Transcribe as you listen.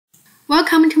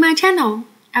Welcome to my channel.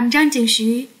 I'm Zhang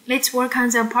Jingxu. Let's work on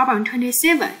the problem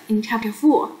 27 in chapter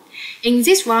 4. In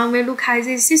this one, we look at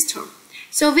this system.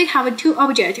 So we have two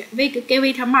objects. We give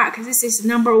it a mark. This is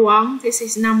number 1. This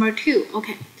is number 2.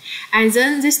 Okay. And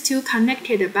then these two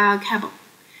connected by a cable.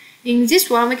 In this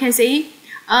one, we can see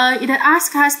it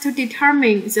asks us to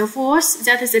determine the force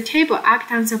that the table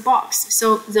acts on the box.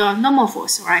 So the normal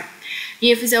force, right?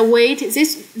 If the weight,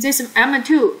 this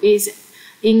M2 is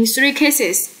in 3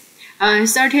 cases.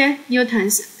 30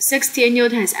 newtons, 60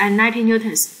 newtons, and 90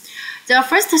 newtons. The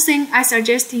first thing I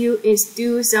suggest you is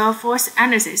do the force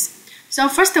analysis. So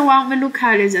first one, we look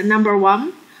at the number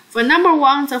 1. For number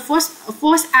 1, the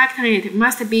force acting on it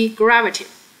must be gravity.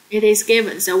 It is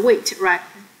given the weight, right?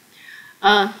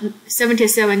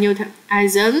 77 newton. And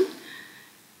then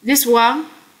this one,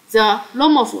 the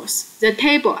normal force, the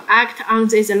table act on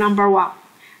this number 1.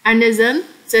 And then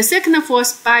the second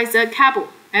force by the cable,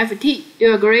 Ft. Do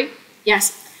you agree?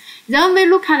 Yes. Then we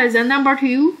look at the number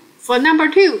 2. For number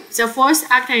 2, the force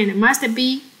acting must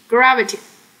be gravity.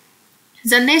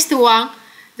 The next one,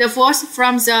 the force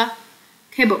from the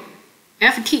cable,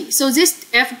 Ft. So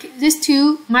these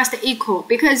two must equal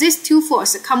because these two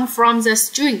forces come from the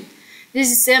string. This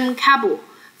is same cable.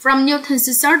 From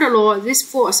Newton's third law, this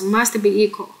force must be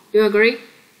equal. Do you agree?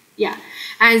 Yeah.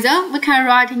 And then we can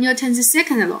write Newton's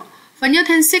second law. For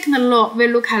Newton's second law, we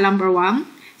look at number 1.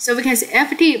 So we can say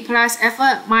Ft plus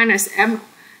F1 minus m,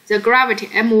 the gravity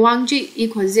m1g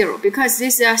equals 0 because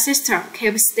this system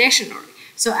keeps stationary,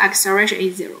 so acceleration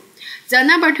is 0. The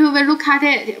number 2, we look at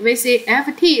it, we say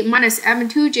Ft minus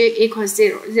m2g equals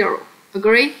 0.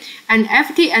 Agree? And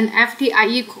Ft are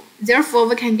equal. Therefore,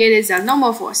 we can get the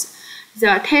normal force.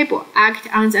 The table act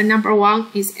on the number 1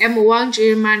 is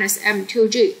m1g minus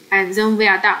m2g, and then we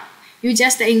are done. You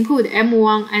just input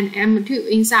m1 and m2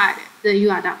 inside, then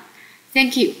you are done.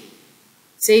 Thank you.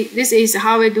 See, this is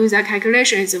how we do the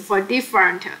calculations for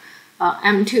different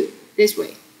M2 this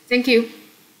way. Thank you.